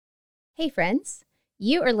Hey, friends.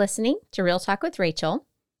 You are listening to Real Talk with Rachel.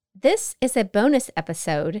 This is a bonus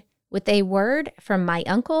episode with a word from my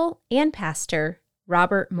uncle and pastor,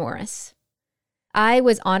 Robert Morris. I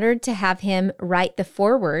was honored to have him write the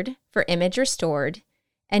foreword for Image Restored,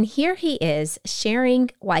 and here he is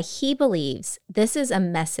sharing why he believes this is a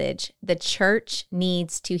message the church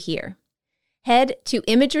needs to hear. Head to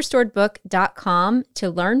imagerestoredbook.com to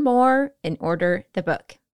learn more and order the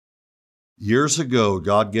book. Years ago,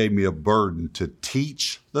 God gave me a burden to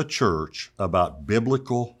teach the church about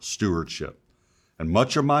biblical stewardship, and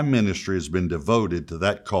much of my ministry has been devoted to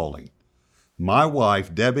that calling. My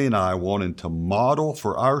wife, Debbie, and I wanted to model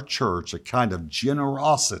for our church a kind of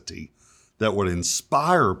generosity that would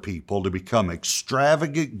inspire people to become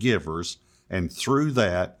extravagant givers, and through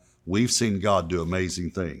that, we've seen God do amazing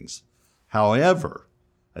things. However,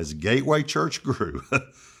 as Gateway Church grew,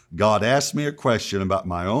 God asked me a question about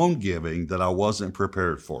my own giving that I wasn't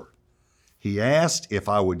prepared for. He asked if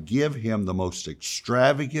I would give him the most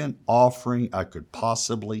extravagant offering I could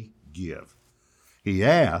possibly give. He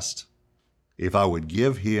asked if I would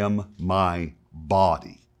give him my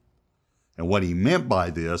body. And what he meant by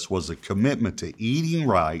this was a commitment to eating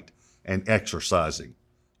right and exercising.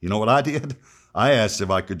 You know what I did? I asked if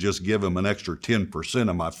I could just give him an extra 10%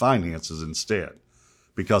 of my finances instead,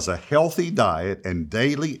 because a healthy diet and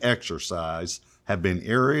daily exercise have been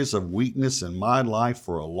areas of weakness in my life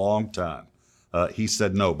for a long time. He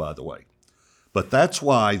said no, by the way. But that's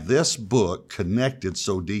why this book connected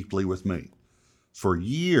so deeply with me. For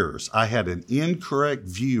years, I had an incorrect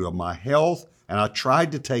view of my health, and I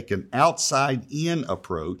tried to take an outside-in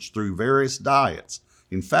approach through various diets.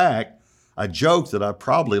 In fact, I joked that I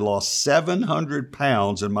probably lost 700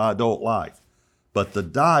 pounds in my adult life, but the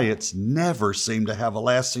diets never seemed to have a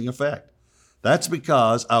lasting effect. That's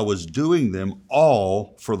because I was doing them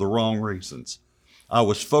all for the wrong reasons. I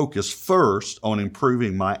was focused first on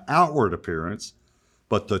improving my outward appearance,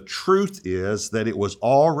 but the truth is that it was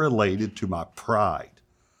all related to my pride.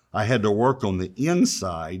 I had to work on the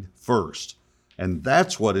inside first, and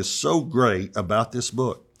that's what is so great about this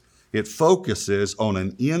book. It focuses on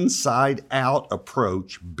an inside-out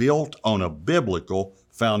approach built on a biblical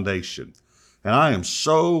foundation. And I am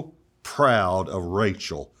so proud of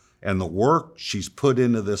Rachel and the work she's put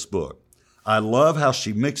into this book. I love how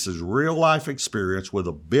she mixes real-life experience with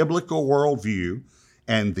a biblical worldview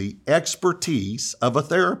and the expertise of a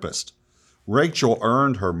therapist. Rachel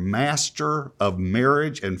earned her Master of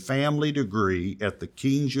Marriage and Family degree at the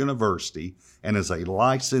King's University and is a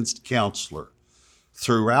licensed counselor.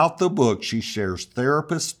 Throughout the book, she shares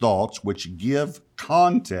therapist thoughts which give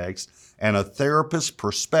context and a therapist's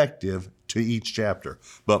perspective to each chapter.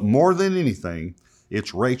 But more than anything,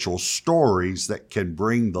 it's Rachel's stories that can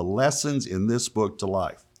bring the lessons in this book to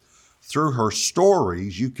life. Through her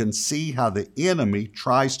stories, you can see how the enemy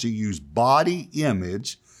tries to use body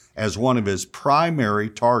image as one of his primary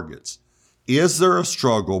targets. Is there a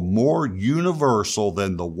struggle more universal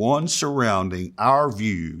than the one surrounding our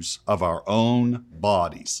views of our own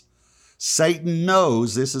bodies? Satan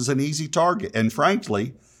knows this is an easy target, and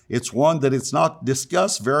frankly, it's one that it's not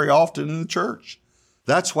discussed very often in the church.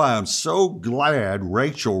 That's why I'm so glad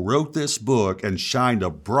Rachel wrote this book and shined a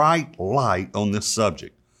bright light on this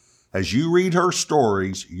subject. As you read her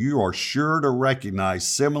stories, you are sure to recognize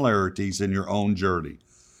similarities in your own journey.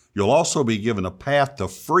 You'll also be given a path to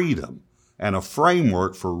freedom and a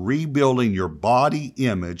framework for rebuilding your body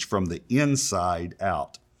image from the inside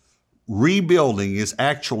out. Rebuilding is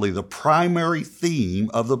actually the primary theme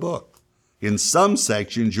of the book. In some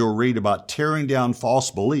sections, you'll read about tearing down false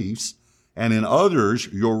beliefs, and in others,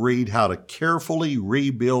 you'll read how to carefully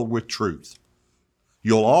rebuild with truth.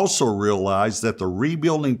 You'll also realize that the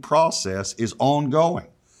rebuilding process is ongoing,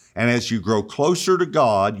 and as you grow closer to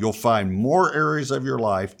God, you'll find more areas of your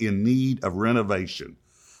life in need of renovation.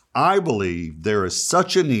 I believe there is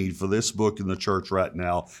such a need for this book in the church right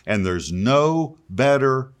now, and there's no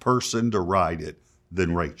better person to write it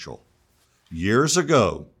than Rachel. Years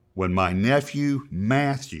ago, when my nephew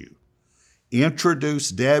Matthew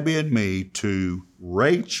introduced Debbie and me to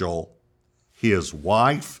Rachel, his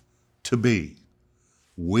wife-to-be,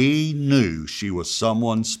 we knew she was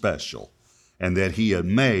someone special and that he had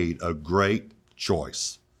made a great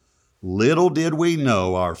choice. Little did we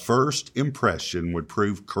know our first impression would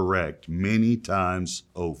prove correct many times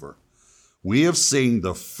over. We have seen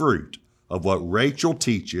the fruit of what Rachel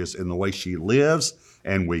teaches in the way she lives,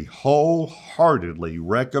 and we wholeheartedly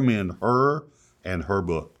recommend her and her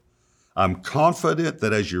book. I'm confident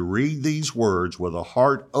that as you read these words with a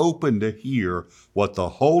heart open to hear what the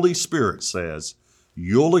Holy Spirit says,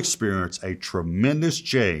 you'll experience a tremendous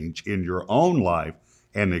change in your own life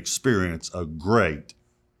and experience a great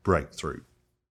breakthrough.